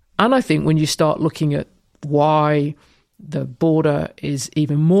 And I think when you start looking at why the border is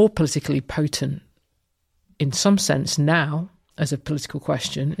even more politically potent in some sense now as a political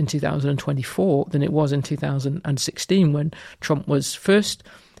question in 2024 than it was in 2016 when Trump was first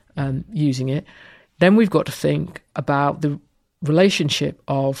using it, then we've got to think about the relationship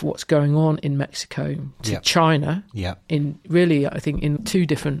of what's going on in Mexico to China in really, I think, in two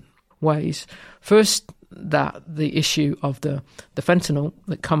different ways. First, that the issue of the fentanyl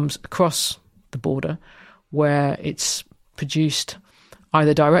that comes across the border, where it's produced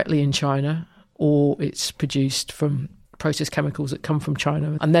either directly in China or it's produced from processed chemicals that come from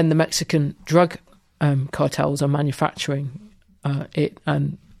China. And then the Mexican drug cartels are manufacturing it,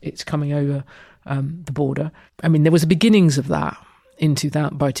 and it's coming over the border. I mean, there was the beginnings of that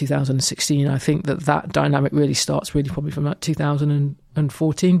by 2016. I think that dynamic really starts probably from like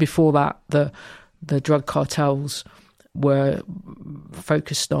 2014. Before that, the drug cartels were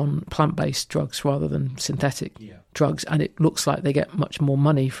focused on plant-based drugs rather than synthetic drugs, and it looks like they get much more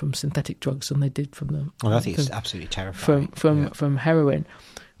money from synthetic drugs than they did from them. Well, I think it's absolutely terrifying. From heroin.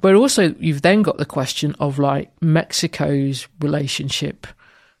 But also, you've then got the question of like Mexico's relationship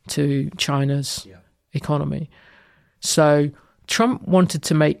to China's economy. So Trump wanted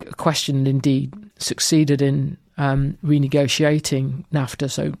to make a question, and indeed succeeded in renegotiating NAFTA,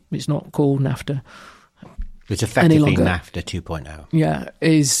 so it's not called NAFTA. It's effectively NAFTA 2.0. Yeah,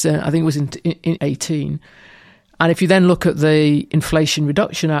 I think it was in 18. And if you then look at the Inflation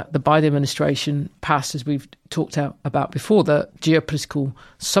Reduction Act the Biden administration passed, as we've talked about before, the geopolitical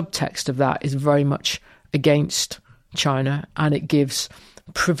subtext of that is very much against China, and it gives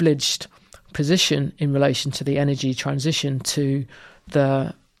privileged position in relation to the energy transition to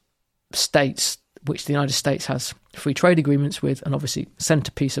the states which the United States has free trade agreements with, and obviously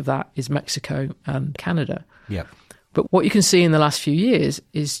centerpiece of that is Mexico and Canada. Yeah. But what you can see in the last few years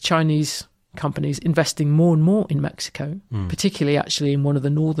is Chinese companies investing more and more in Mexico, particularly actually in one of the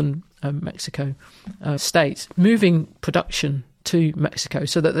northern Mexico states, moving production to Mexico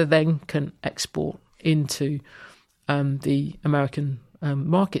so that they then can export into the American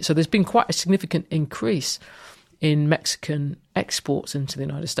market. So there's been quite a significant increase in Mexican exports into the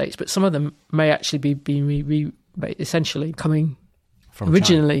United States, but some of them may actually be essentially coming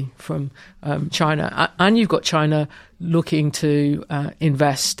originally from China. And you've got China looking to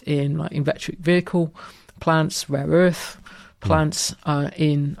invest in like electric vehicle plants, rare earth plants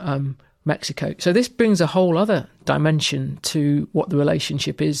in Mexico. So this brings a whole other dimension to what the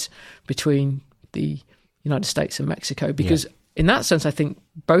relationship is between the United States and Mexico, because in that sense, I think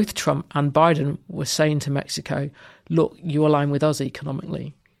both Trump and Biden were saying to Mexico, look, you align with us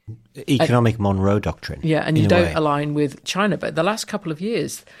economically. Economic Monroe Doctrine. Yeah, and you don't align with China. But the last couple of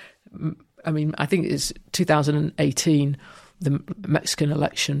years, I mean, I think it's 2018, the Mexican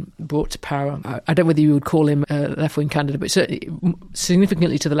election brought to power, I don't know whether you would call him a left-wing candidate, but certainly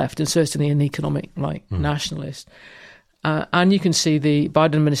significantly to the left, and certainly an economic nationalist. And you can see the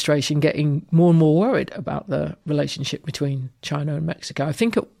Biden administration getting more and more worried about the relationship between China and Mexico. I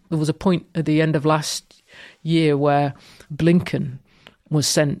think there was a point at the end of last year where Blinken was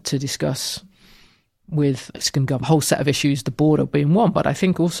sent to discuss with Mexican government a whole set of issues, the border being one, but I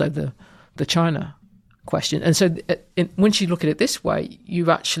think also the China question. And so once you look at it this way, you've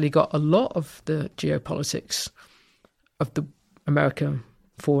actually got a lot of the geopolitics of the America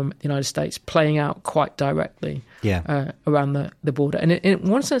for the United States playing out quite directly around the border. And in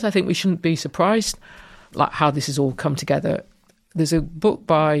one sense, I think we shouldn't be surprised like how this has all come together. There's a book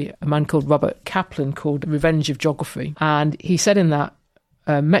by a man called Robert Kaplan called Revenge of Geography. And he said in that,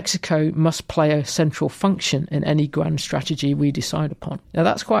 Mexico must play a central function in any grand strategy we decide upon. Now,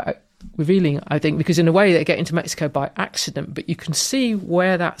 that's quite revealing, I think, because in a way they get into Mexico by accident, but you can see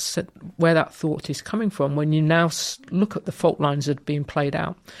where that thought is coming from when you now look at the fault lines that are being played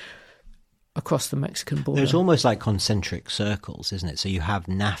out across the Mexican border. There's almost like concentric circles, isn't it? So you have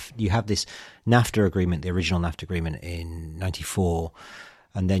this NAFTA agreement, the original NAFTA agreement in 94,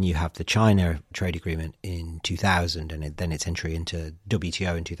 and then you have the China trade agreement in 2000, and then its entry into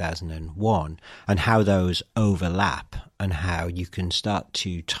WTO in 2001, and how those overlap and how you can start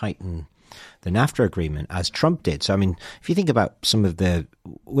to tighten the NAFTA agreement as Trump did. So, I mean, if you think about some of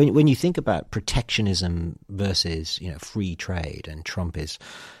when you think about protectionism versus, free trade, and Trump is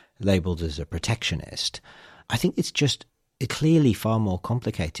labeled as a protectionist, I think it's clearly far more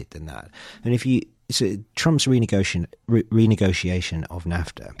complicated than that. And so Trump's renegotiation of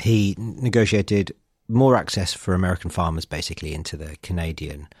NAFTA, he negotiated more access for American farmers basically into the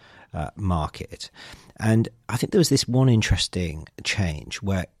Canadian market. And I think there was this one interesting change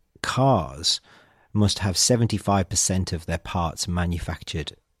where cars must have 75% of their parts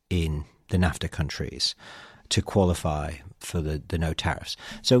manufactured in the NAFTA countries to qualify for the no tariffs.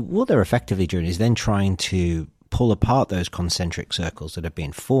 So what they're effectively doing is then trying to pull apart those concentric circles that have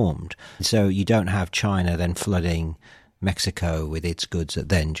been formed. So you don't have China then flooding Mexico with its goods that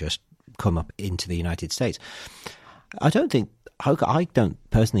then just come up into the United States. I don't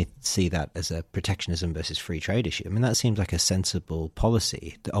personally see that as a protectionism versus free trade issue. I mean, that seems like a sensible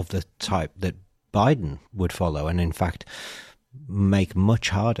policy of the type that Biden would follow, and in fact make much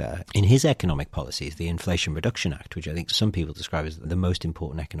harder in his economic policies, the Inflation Reduction Act, which I think some people describe as the most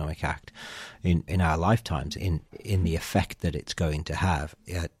important economic act in our lifetimes, in the effect that it's going to have,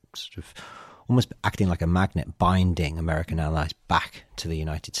 sort of almost acting like a magnet, binding American allies back to the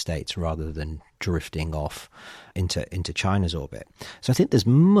United States rather than drifting off into China's orbit. So I think there's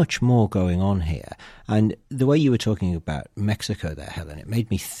much more going on here. And the way you were talking about Mexico there, Helen, it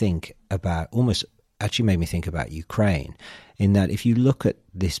made me think about Ukraine, in that if you look at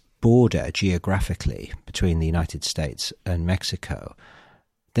this border geographically between the United States and Mexico,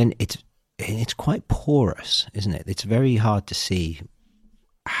 then it's quite porous, isn't it? It's very hard to see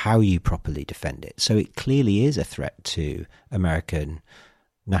how you properly defend it. So it clearly is a threat to American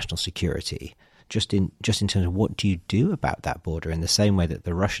national security, just in terms of what do you do about that border, in the same way that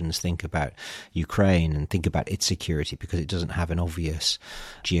the Russians think about Ukraine and think about its security because it doesn't have an obvious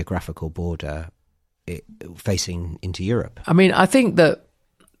geographical border facing into Europe. I mean, I think that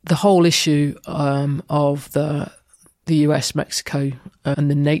the whole issue of the US-Mexico and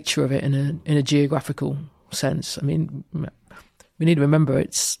the nature of it in a geographical sense, I mean, we need to remember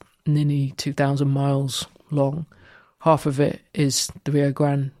it's nearly 2,000 miles long. Half of it is the Rio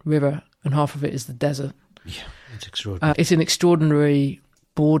Grande River and half of it is the desert. Yeah, it's extraordinary. It's an extraordinary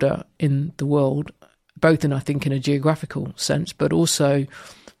border in the world, both in a geographical sense, but also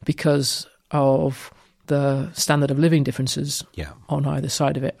because of the standard of living differences on either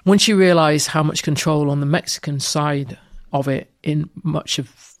side of it. Once you realise how much control on the Mexican side of it in much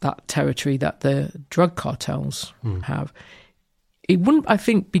of that territory that the drug cartels have, it wouldn't, I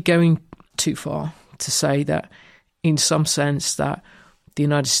think, be going too far to say that in some sense that the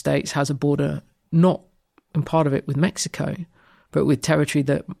United States has a border, not in part of it with Mexico, but with territory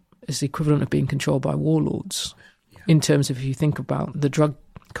that is the equivalent of being controlled by warlords, in terms of, if you think about the drug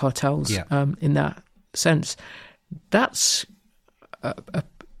cartels in that sense. That's an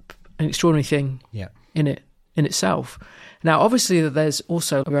extraordinary thing in itself. Now, obviously, there's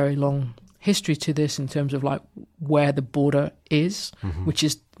also a very long history to this in terms of like where the border is, which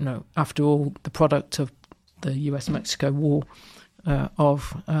is, after all, the product of the US-Mexico War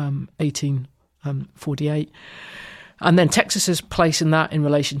of 1848. And then Texas's place in that in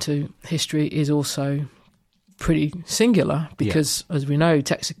relation to history is also pretty singular because, as we know,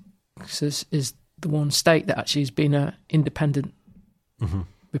 Texas is the one state that actually has been an independent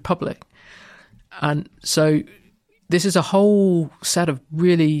republic. And so this is a whole set of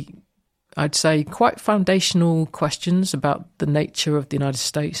really, I'd say, quite foundational questions about the nature of the United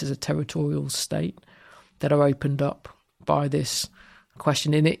States as a territorial state that are opened up by this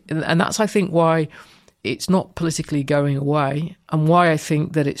question in it. And that's, I think, why it's not politically going away, and why I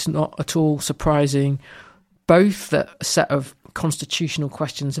think that it's not at all surprising both that a set of constitutional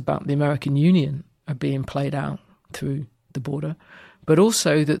questions about the American Union are being played out through the border, but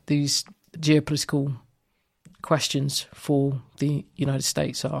also that these geopolitical questions for the United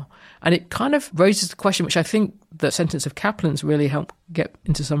States are. And it kind of raises the question, which I think the sentence of Kaplan's really helped get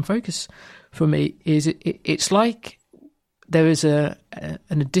into some focus for me, is it's like there is an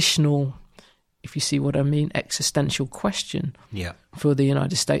additional, if you see what I mean, existential question for the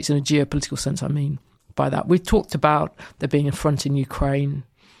United States in a geopolitical sense, I mean by that. We've talked about there being a front in Ukraine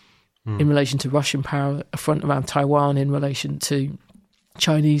in relation to Russian power, a front around Taiwan in relation to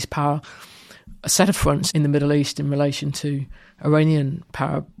Chinese power, a set of fronts in the Middle East in relation to Iranian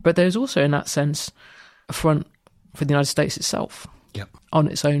power. But there's also, in that sense, a front for the United States itself on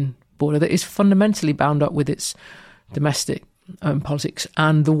its own border that is fundamentally bound up with its domestic politics.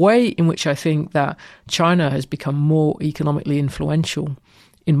 And the way in which I think that China has become more economically influential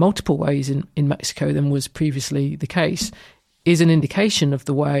in multiple ways in Mexico than was previously the case is an indication of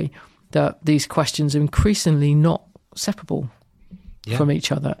the way that these questions are increasingly not separable from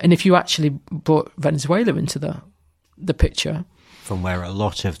each other. And if you actually brought Venezuela into the picture, from where a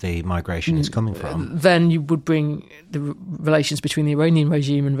lot of the migration is coming from, then you would bring the relations between the Iranian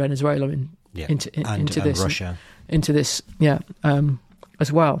regime and Venezuela into this, Russia, into this,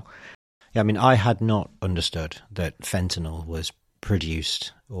 as well. Yeah, I mean, I had not understood that fentanyl was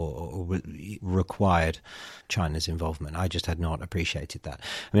produced or required China's involvement. I just had not appreciated that.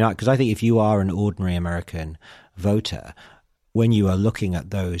 I mean, because I think if you are an ordinary American voter, when you are looking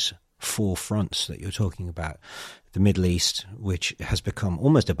at those four fronts that you're talking about, the Middle East, which has become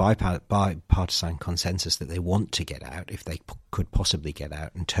almost a bipartisan consensus that they want to get out, if they could possibly get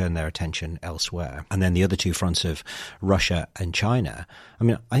out, and turn their attention elsewhere. And then the other two fronts of Russia and China. I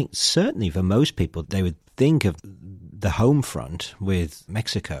mean, I think certainly for most people, they would think of the home front with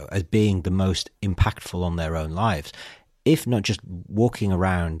Mexico as being the most impactful on their own lives, if not just walking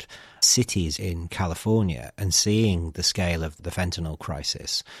around cities in California and seeing the scale of the fentanyl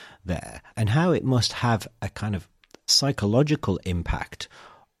crisis there and how it must have a kind of psychological impact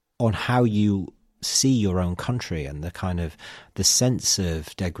on how you see your own country and the kind of the sense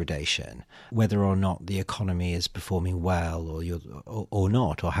of degradation, whether or not the economy is performing well or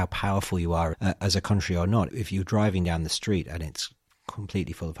not, or how powerful you are as a country or not. If you're driving down the street and it's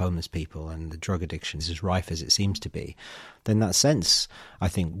completely full of homeless people and the drug addiction is as rife as it seems to be, then that sense, I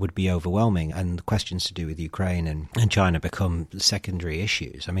think, would be overwhelming. And the questions to do with Ukraine and China become secondary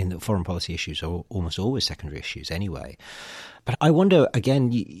issues. I mean, the foreign policy issues are almost always secondary issues anyway. But I wonder,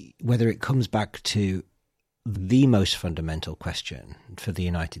 again, whether it comes back to the most fundamental question for the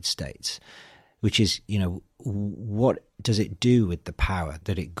United States, which is, what does it do with the power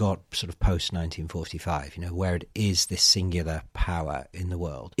that it got sort of post-1945, where it is this singular power in the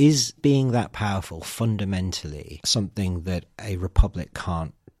world? Is being that powerful fundamentally something that a republic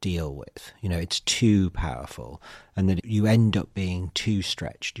can't deal with? It's too powerful, and that you end up being too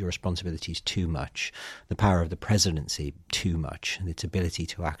stretched, your responsibilities too much, the power of the presidency too much, and its ability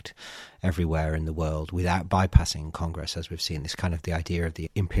to act everywhere in the world without bypassing Congress, as we've seen, this kind of the idea of the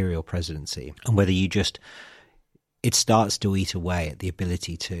imperial presidency, and whether it starts to eat away at the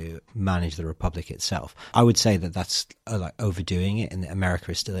ability to manage the republic itself. I would say that that's like overdoing it, and that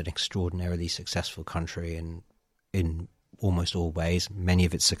America is still an extraordinarily successful country in almost all ways. Many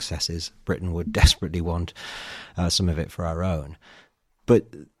of its successes, Britain would desperately want some of it for our own. But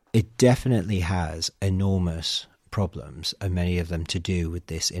it definitely has enormous problems, and many of them to do with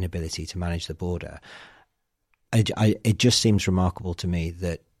this inability to manage the border. It just seems remarkable to me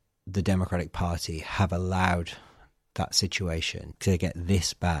that the Democratic Party have allowed that situation to get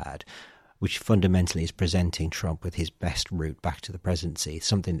this bad, which fundamentally is presenting Trump with his best route back to the presidency,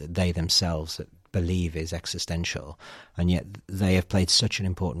 something that they themselves believe is existential, and yet they have played such an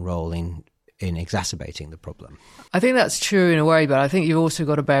important role in exacerbating the problem. I think that's true in a way, but I think you've also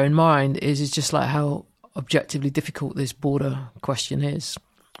got to bear in mind is just like how objectively difficult this border question is,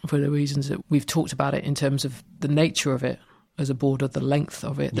 for the reasons that we've talked about it in terms of the nature of it as a border, the length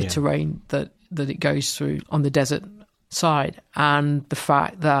of it, the terrain that it goes through on the desert side, and the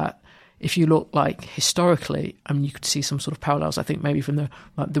fact that if you look like historically, I mean, you could see some sort of parallels, I think maybe from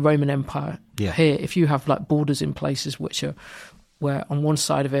the Roman Empire here. If you have like borders in places where on one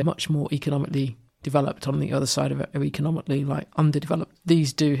side of it much more economically developed, on the other side of it are economically like underdeveloped,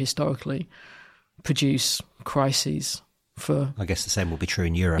 these do historically produce crises for... I guess the same will be true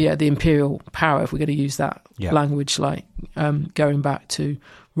in Europe. Yeah, the imperial power, if we're going to use that language, like going back to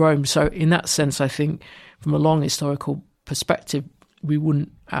Rome. So in that sense, I think from a long historical perspective, we would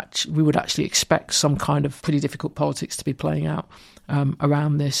actually expect some kind of pretty difficult politics to be playing out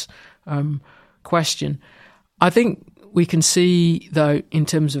around this question. I think we can see, though, in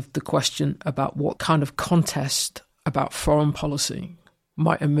terms of the question about what kind of contest about foreign policy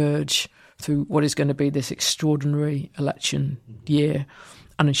might emerge through what is going to be this extraordinary election year.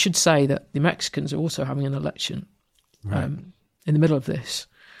 And I should say that the Mexicans are also having an election in the middle of this.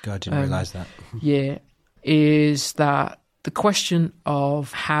 God, I didn't realise that. Yeah, is that the question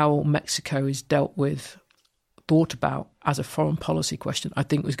of how Mexico is dealt with, thought about as a foreign policy question, I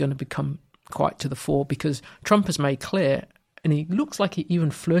think was going to become quite to the fore, because Trump has made clear, and he looks like he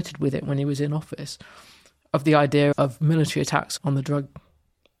even flirted with it when he was in office, of the idea of military attacks on the drug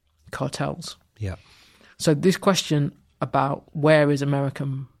cartels. Yeah. So this question about where is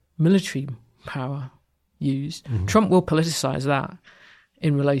American military power used, Trump will politicize that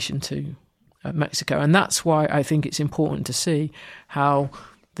in relation to Mexico. And that's why I think it's important to see how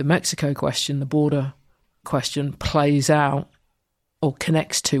the Mexico question, the border question, plays out or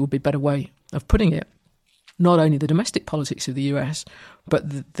connects to, would be a better way of putting it, not only the domestic politics of the US, but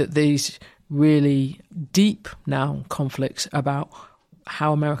these really deep now conflicts about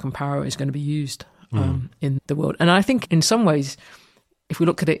how American power is going to be used in the world. And I think in some ways, if we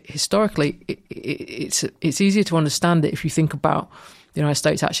look at it historically, it's easier to understand it if you think about the United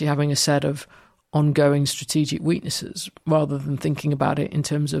States actually having a set of ongoing strategic weaknesses, rather than thinking about it in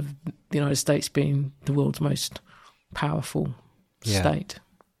terms of the United States being the world's most powerful state.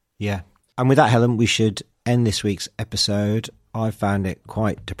 Yeah. And with that, Helen, we should end this week's episode. I found it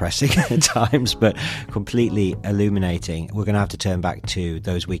quite depressing at times, but completely illuminating. We're going to have to turn back to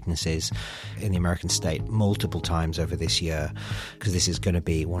those weaknesses in the American state multiple times over this year, because this is going to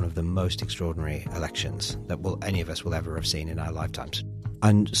be one of the most extraordinary elections that any of us will ever have seen in our lifetimes.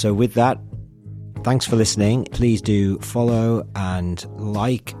 And so with that, thanks for listening. Please do follow and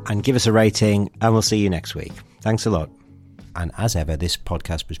like and give us a rating, and we'll see you next week. Thanks a lot. And as ever, this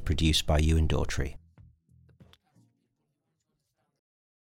podcast was produced by Ewan Daughtry.